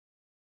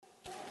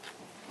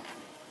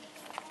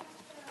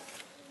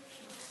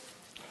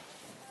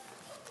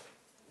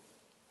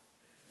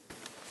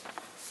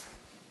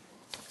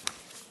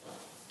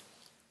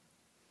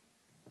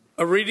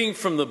A reading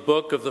from the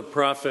book of the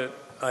prophet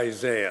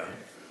Isaiah.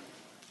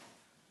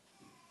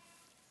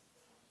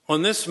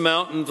 On this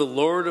mountain, the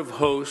Lord of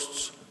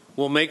hosts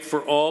will make for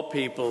all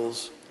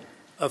peoples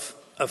a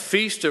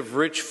feast of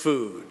rich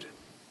food,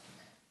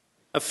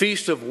 a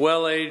feast of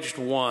well-aged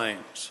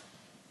wines,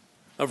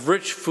 of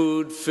rich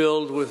food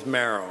filled with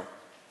marrow,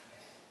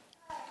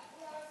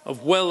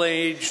 of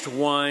well-aged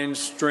wines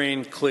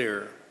strained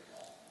clear.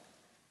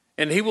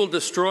 And he will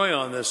destroy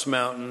on this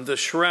mountain the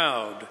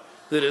shroud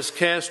that is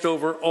cast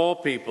over all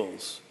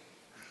peoples,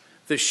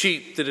 the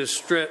sheet that is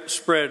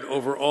spread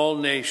over all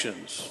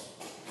nations.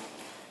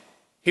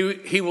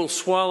 He will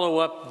swallow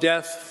up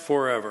death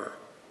forever.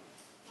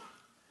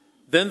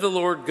 Then the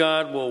Lord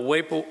God will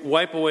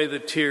wipe away the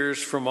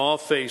tears from all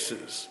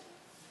faces,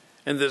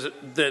 and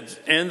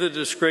the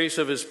disgrace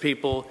of his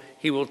people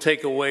he will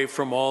take away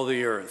from all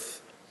the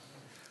earth.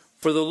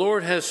 For the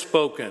Lord has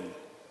spoken.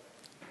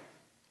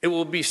 It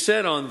will be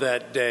said on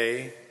that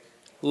day,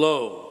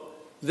 Lo,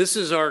 this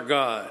is our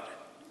God.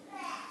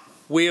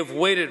 We have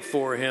waited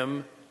for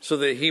him so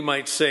that he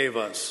might save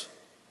us.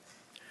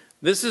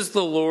 This is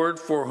the Lord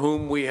for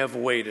whom we have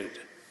waited.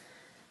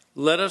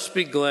 Let us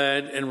be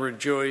glad and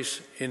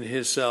rejoice in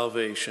his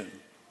salvation.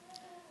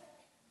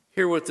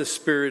 Hear what the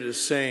Spirit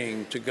is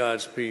saying to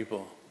God's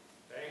people.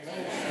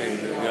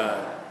 Thanks be to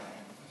God.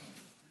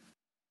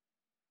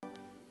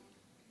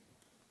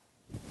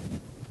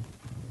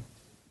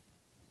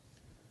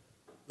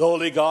 The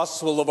Holy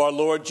Gospel of our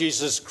Lord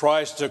Jesus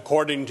Christ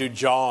according to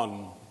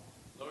John.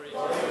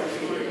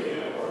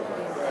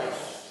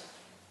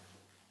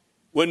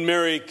 When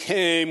Mary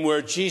came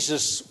where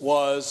Jesus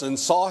was and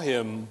saw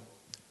him,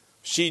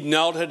 she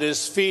knelt at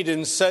his feet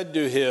and said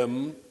to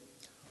him,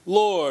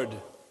 Lord,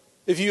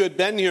 if you had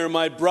been here,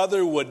 my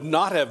brother would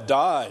not have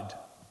died.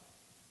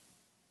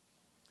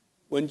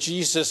 When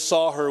Jesus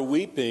saw her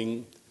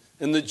weeping,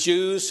 and the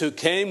Jews who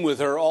came with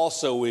her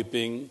also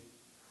weeping,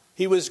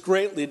 he was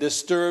greatly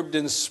disturbed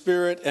in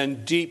spirit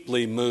and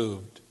deeply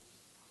moved.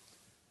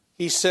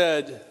 He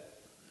said,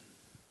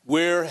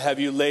 Where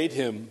have you laid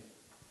him?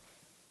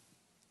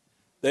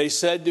 They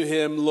said to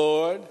him,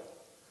 Lord,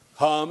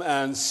 come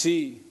and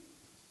see.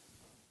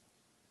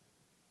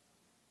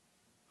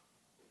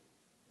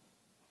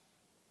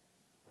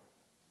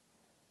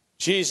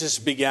 Jesus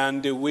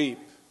began to weep.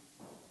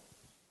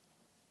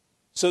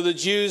 So the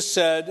Jews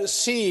said,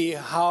 See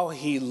how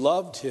he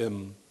loved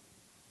him.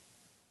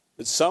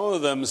 But some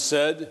of them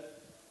said,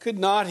 Could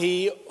not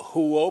he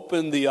who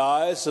opened the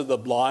eyes of the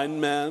blind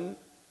man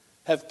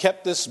have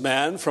kept this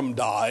man from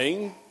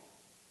dying?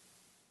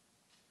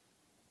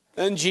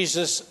 Then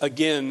Jesus,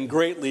 again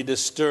greatly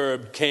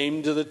disturbed,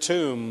 came to the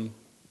tomb.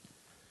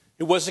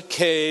 It was a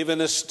cave,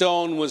 and a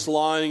stone was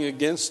lying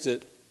against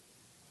it.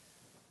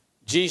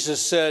 Jesus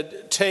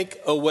said,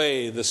 Take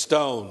away the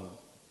stone.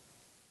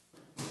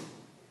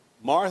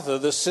 Martha,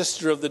 the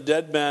sister of the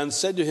dead man,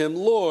 said to him,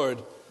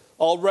 Lord,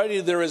 already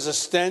there is a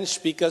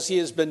stench because he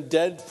has been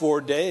dead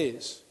 4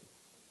 days.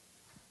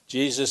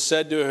 Jesus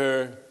said to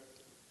her,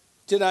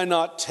 Did I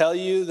not tell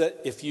you that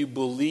if you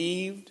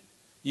believed,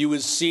 you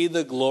would see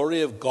the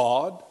glory of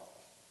God?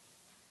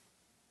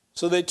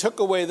 So they took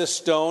away the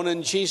stone,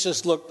 and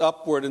Jesus looked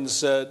upward and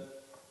said,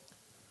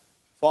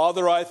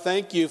 Father, I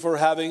thank you for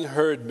having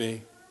heard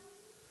me.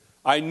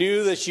 I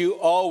knew that you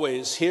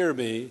always hear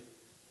me,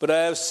 but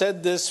I have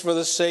said this for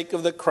the sake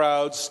of the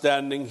crowd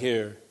standing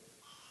here,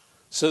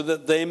 so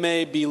that they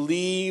may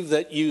believe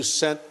that you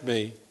sent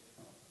me.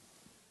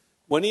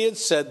 When he had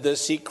said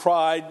this, he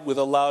cried with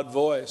a loud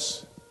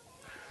voice,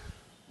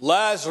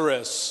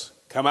 Lazarus,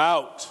 come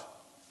out.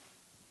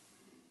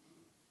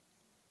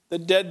 The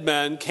dead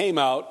man came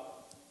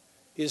out,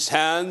 his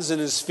hands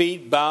and his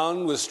feet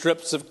bound with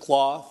strips of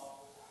cloth,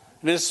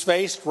 and his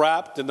face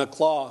wrapped in a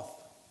cloth.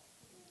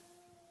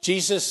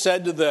 Jesus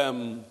said to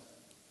them,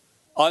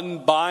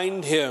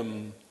 Unbind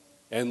him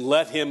and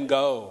let him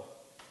go.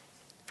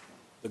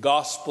 The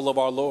Gospel of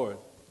our Lord.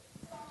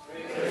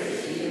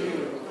 Praise to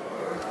you,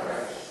 Lord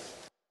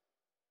Christ.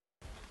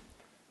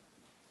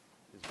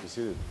 Please be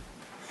seated.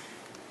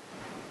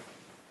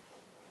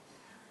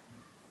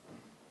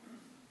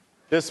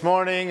 This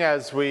morning,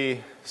 as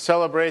we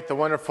celebrate the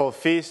wonderful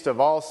Feast of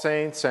All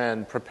Saints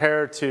and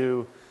prepare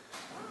to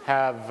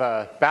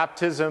have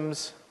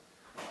baptisms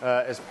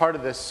as part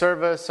of this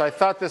service, I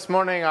thought this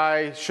morning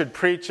I should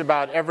preach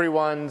about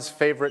everyone's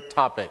favorite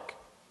topic,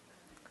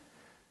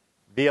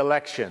 the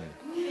election.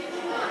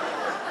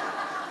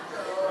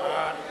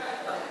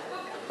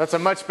 That's a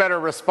much better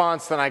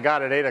response than I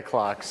got at 8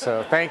 o'clock,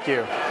 so thank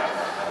you.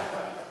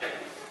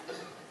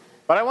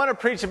 But I want to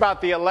preach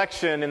about the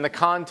election in the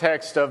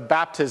context of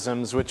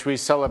baptisms, which we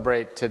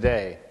celebrate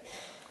today.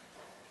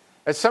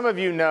 As some of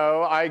you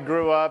know, I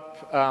grew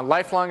up,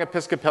 lifelong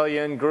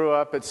Episcopalian, grew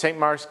up at St.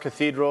 Mark's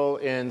Cathedral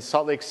in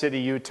Salt Lake City,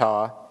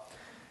 Utah.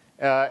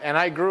 And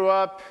I grew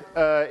up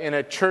in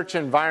a church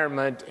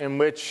environment in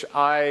which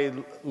I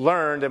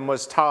learned and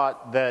was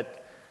taught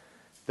that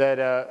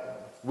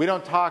we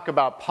don't talk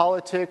about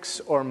politics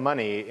or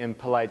money in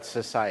polite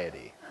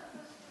society.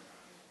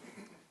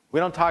 We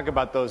don't talk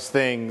about those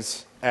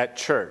things at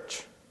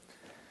church.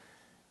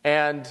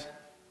 And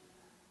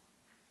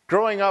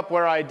growing up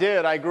where I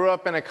did, I grew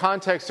up in a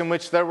context in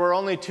which there were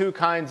only two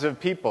kinds of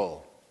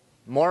people,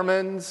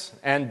 Mormons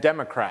and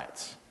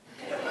Democrats.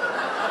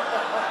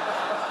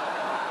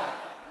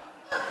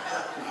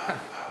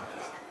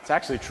 It's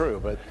actually true,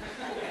 but...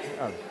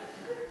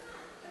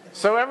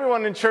 So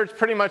everyone in church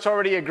pretty much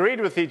already agreed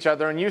with each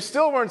other, and you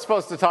still weren't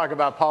supposed to talk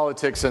about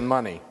politics and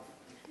money.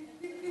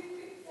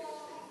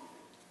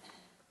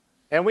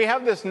 And we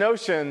have this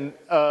notion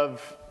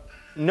of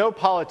no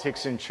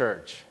politics in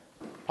church.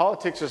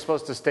 Politics are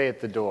supposed to stay at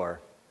the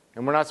door,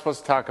 and we're not supposed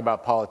to talk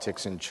about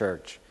politics in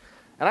church.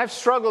 And I've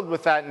struggled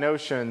with that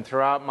notion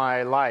throughout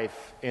my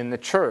life in the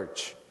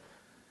church.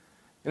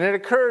 And it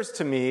occurs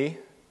to me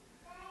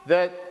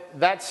that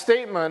that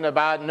statement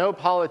about no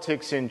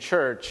politics in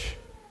church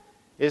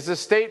is a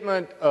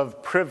statement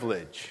of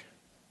privilege.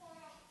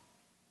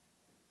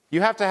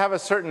 You have to have a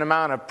certain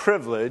amount of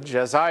privilege,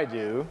 as I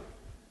do,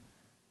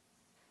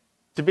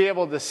 to be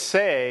able to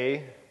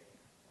say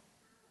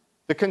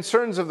the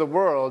concerns of the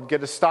world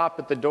get a stop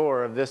at the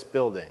door of this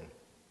building.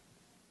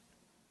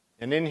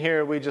 And in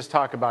here, we just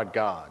talk about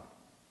God.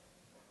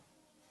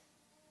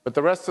 But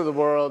the rest of the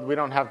world, we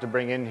don't have to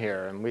bring in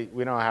here, and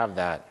we don't have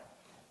that.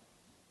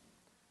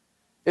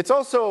 It's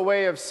also a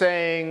way of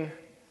saying,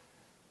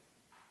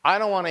 I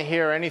don't want to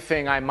hear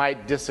anything I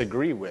might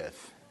disagree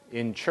with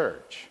in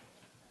church.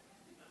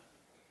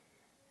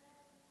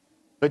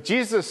 But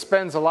Jesus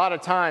spends a lot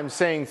of time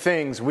saying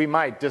things we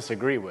might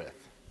disagree with.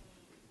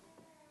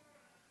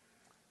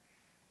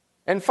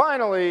 And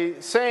finally,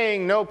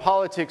 saying no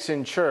politics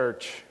in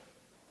church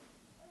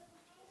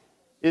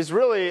is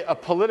really a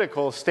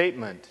political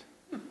statement,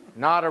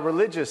 not a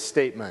religious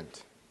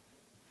statement,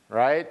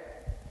 right?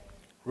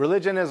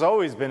 Religion has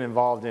always been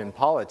involved in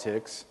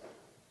politics.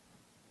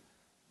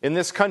 In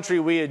this country,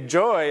 we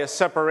enjoy a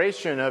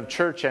separation of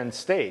church and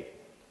state.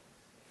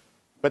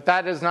 But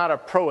that is not a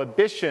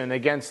prohibition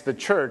against the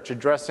church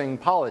addressing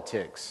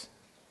politics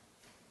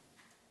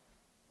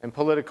and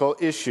political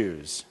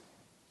issues.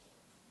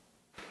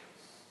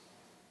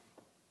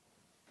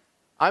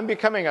 I'm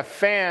becoming a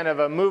fan of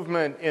a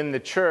movement in the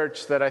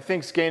church that I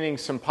think is gaining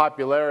some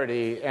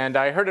popularity, and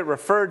I heard it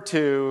referred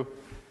to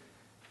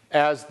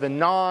as the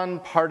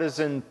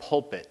nonpartisan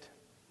pulpit.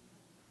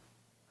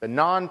 The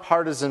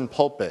nonpartisan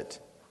pulpit.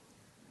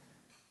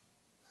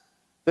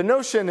 The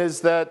notion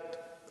is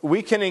that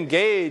we can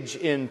engage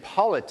in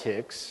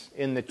politics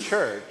in the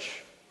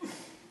church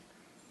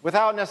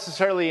without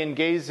necessarily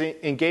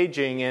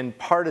engaging in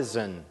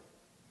partisan,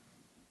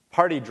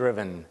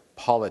 party-driven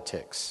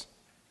politics.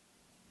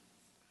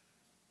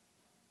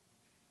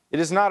 It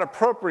is not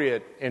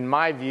appropriate, in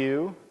my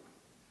view,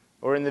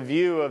 or in the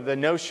view of the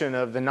notion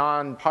of the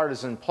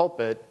nonpartisan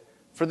pulpit,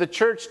 for the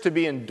church to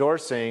be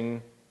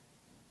endorsing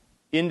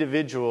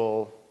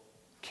individual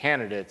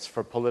candidates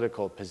for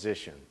political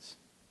positions,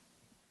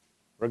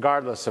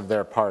 regardless of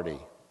their party.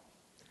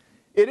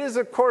 It is,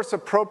 of course,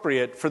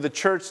 appropriate for the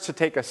church to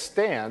take a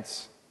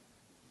stance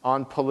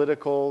on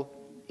political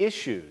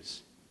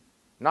issues,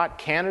 not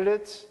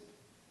candidates,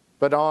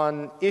 but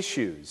on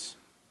issues,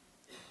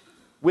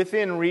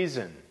 within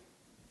reason.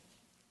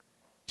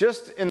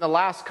 Just in the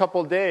last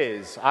couple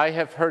days, I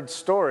have heard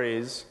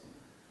stories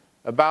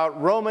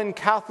about Roman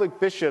Catholic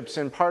bishops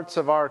in parts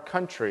of our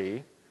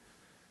country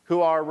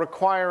who are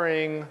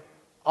requiring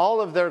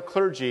all of their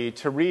clergy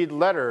to read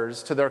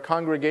letters to their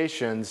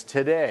congregations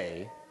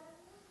today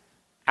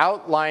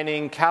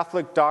outlining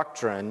Catholic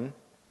doctrine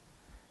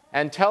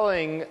and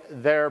telling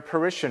their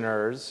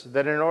parishioners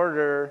that in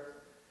order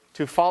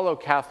to follow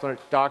Catholic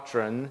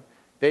doctrine,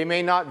 they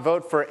may not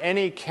vote for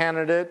any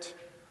candidate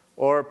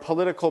or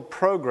political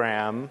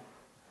program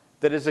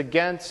that is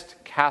against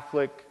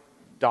Catholic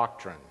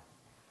doctrine.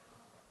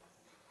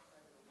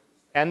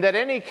 And that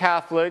any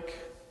Catholic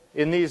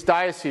in these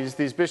dioceses,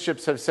 these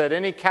bishops have said,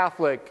 any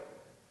Catholic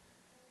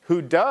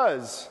who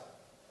does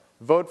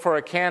vote for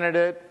a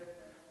candidate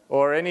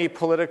or any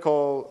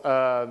political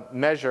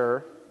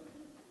measure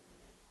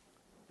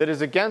that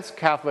is against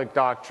Catholic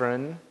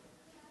doctrine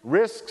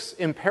risks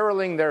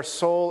imperiling their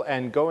soul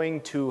and going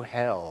to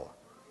hell.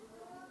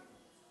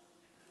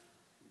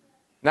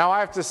 Now,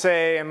 I have to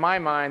say, in my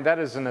mind, that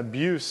is an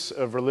abuse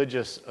of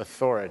religious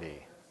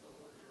authority.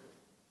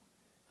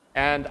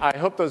 And I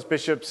hope those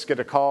bishops get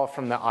a call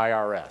from the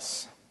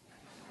IRS.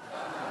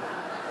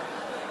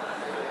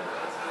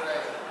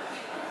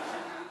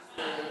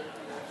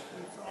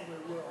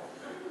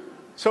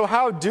 So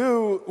how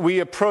do we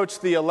approach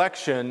the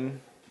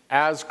election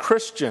as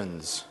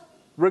Christians,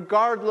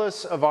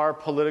 regardless of our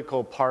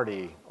political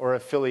party or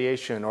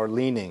affiliation or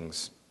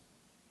leanings?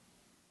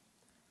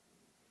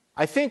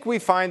 I think we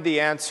find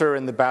the answer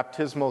in the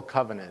baptismal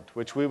covenant,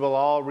 which we will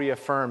all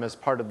reaffirm as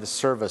part of the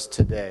service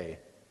today.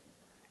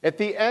 At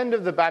the end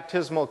of the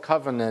baptismal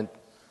covenant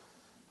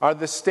are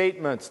the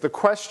statements, the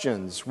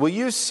questions. Will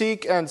you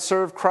seek and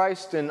serve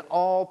Christ in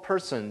all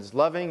persons,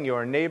 loving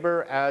your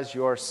neighbor as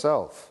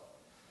yourself?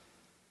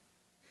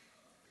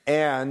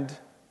 And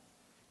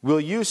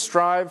will you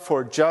strive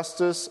for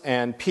justice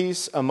and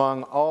peace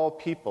among all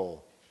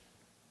people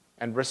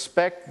and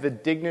respect the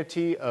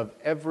dignity of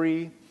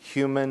every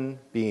human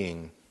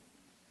being.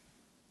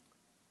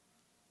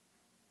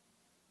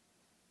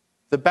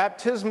 The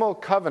baptismal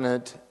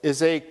covenant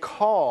is a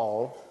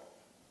call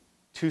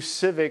to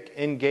civic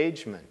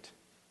engagement.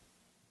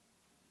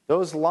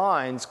 Those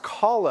lines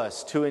call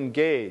us to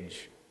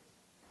engage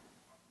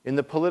in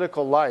the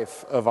political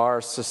life of our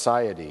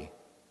society.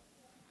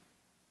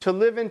 To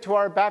live into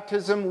our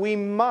baptism, we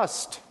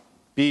must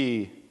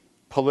be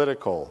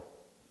political.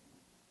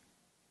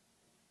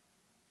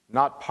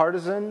 Not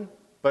partisan,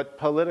 but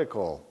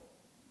political.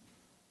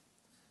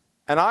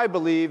 And I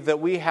believe that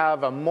we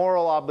have a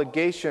moral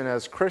obligation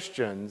as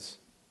Christians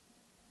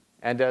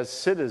and as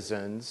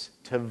citizens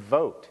to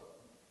vote.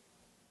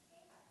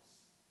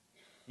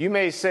 You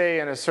may say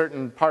in a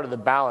certain part of the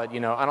ballot,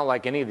 I don't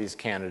like any of these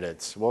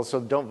candidates. Well, so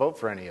don't vote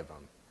for any of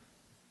them.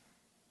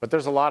 But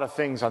there's a lot of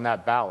things on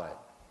that ballot.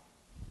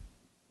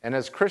 And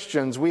as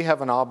Christians, we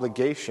have an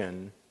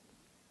obligation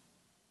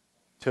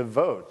to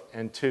vote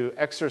and to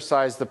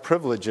exercise the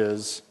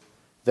privileges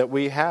that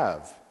we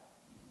have.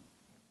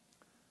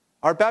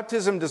 Our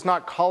baptism does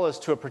not call us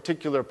to a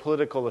particular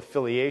political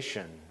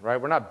affiliation, right?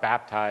 We're not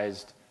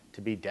baptized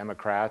to be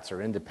Democrats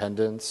or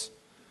independents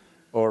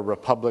or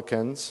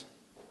Republicans.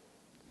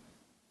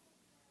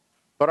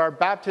 But our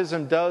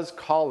baptism does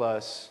call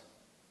us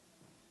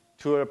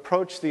to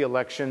approach the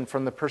election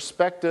from the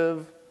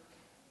perspective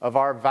of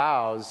our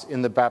vows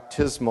in the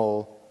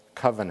baptismal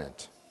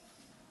covenant.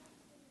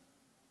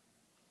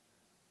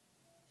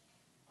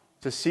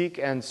 To seek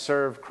and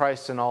serve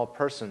Christ in all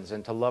persons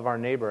and to love our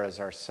neighbor as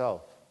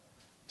ourselves.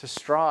 To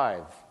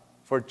strive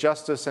for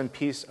justice and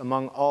peace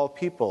among all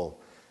people,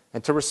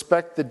 and to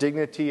respect the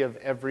dignity of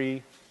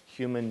every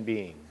human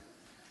being.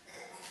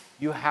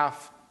 You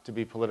have to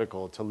be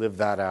political to live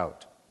that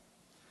out.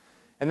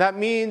 And that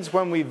means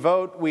when we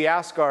vote, we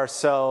ask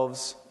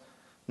ourselves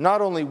not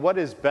only what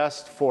is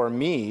best for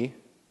me,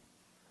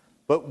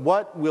 but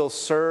what will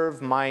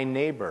serve my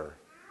neighbor?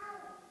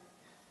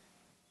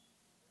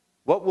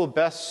 What will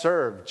best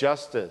serve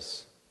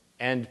justice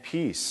and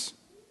peace?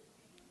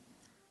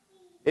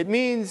 It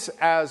means,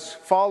 as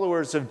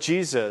followers of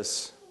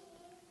Jesus,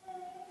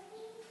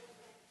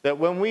 that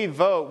when we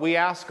vote, we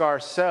ask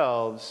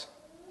ourselves,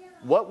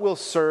 what will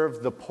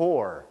serve the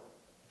poor?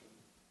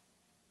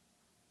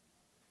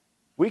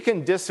 We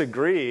can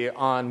disagree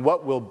on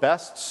what will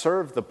best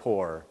serve the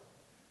poor,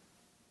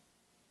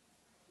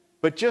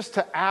 but just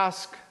to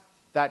ask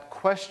that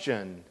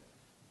question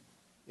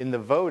in the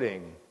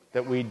voting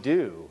that we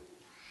do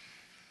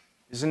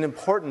is an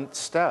important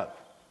step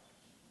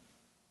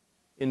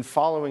in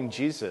following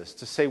Jesus,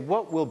 to say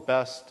what will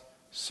best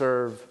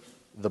serve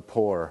the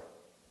poor.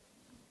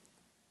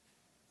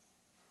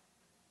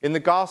 In the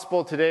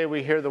gospel today,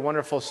 we hear the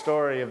wonderful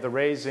story of the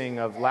raising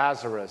of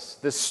Lazarus,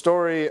 this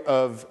story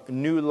of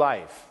new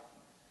life.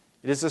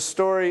 It is a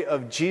story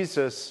of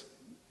Jesus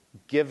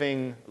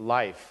giving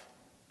life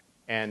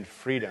and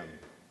freedom.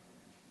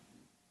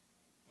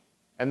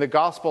 And the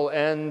gospel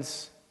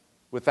ends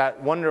with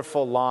that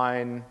wonderful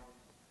line,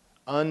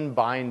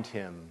 "Unbind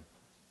him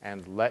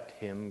and let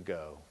him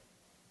go."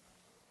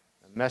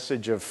 A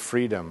message of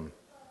freedom.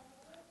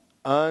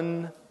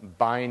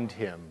 Unbind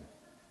him.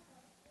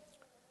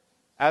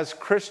 As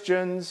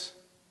Christians,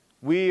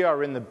 we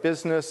are in the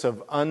business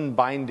of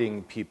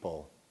unbinding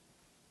people.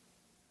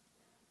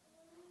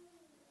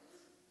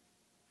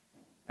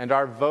 And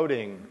our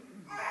voting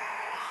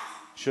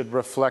should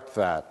reflect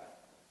that.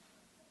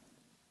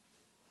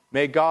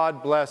 May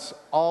God bless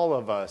all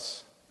of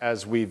us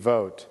as we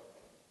vote.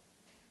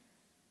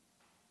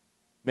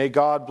 May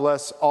God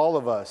bless all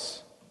of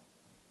us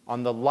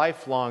on the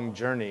lifelong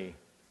journey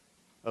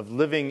of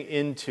living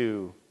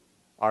into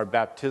our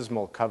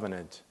baptismal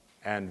covenant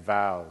and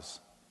vows.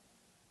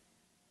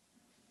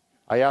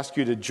 I ask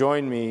you to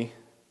join me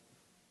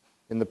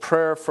in the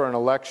prayer for an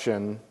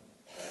election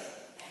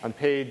on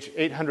page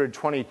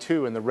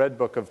 822 in the Red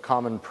Book of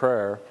Common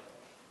Prayer.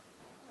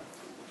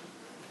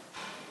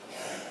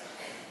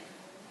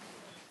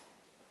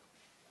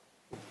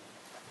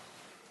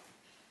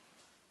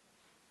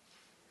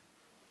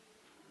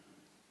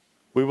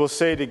 We will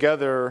say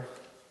together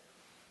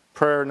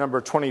prayer number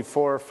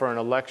 24 for an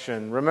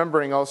election,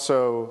 remembering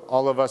also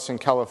all of us in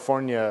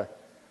California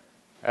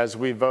as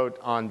we vote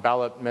on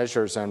ballot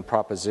measures and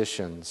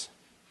propositions.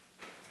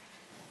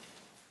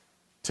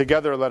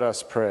 Together let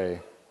us pray.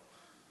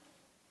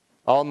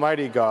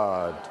 Almighty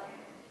God,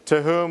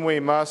 to whom we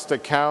must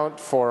account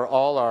for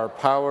all our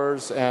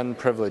powers and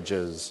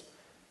privileges,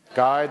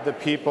 guide the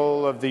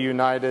people of the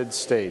United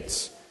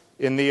States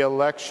in the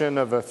election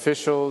of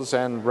officials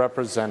and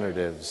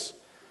representatives,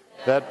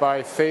 that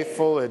by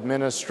faithful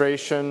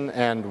administration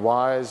and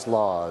wise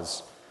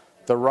laws,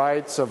 the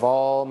rights of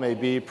all may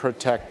be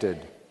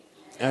protected,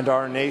 and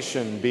our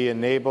nation be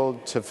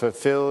enabled to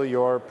fulfill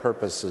your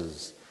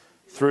purposes.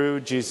 Through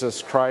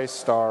Jesus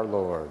Christ our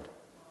Lord.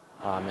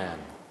 Amen.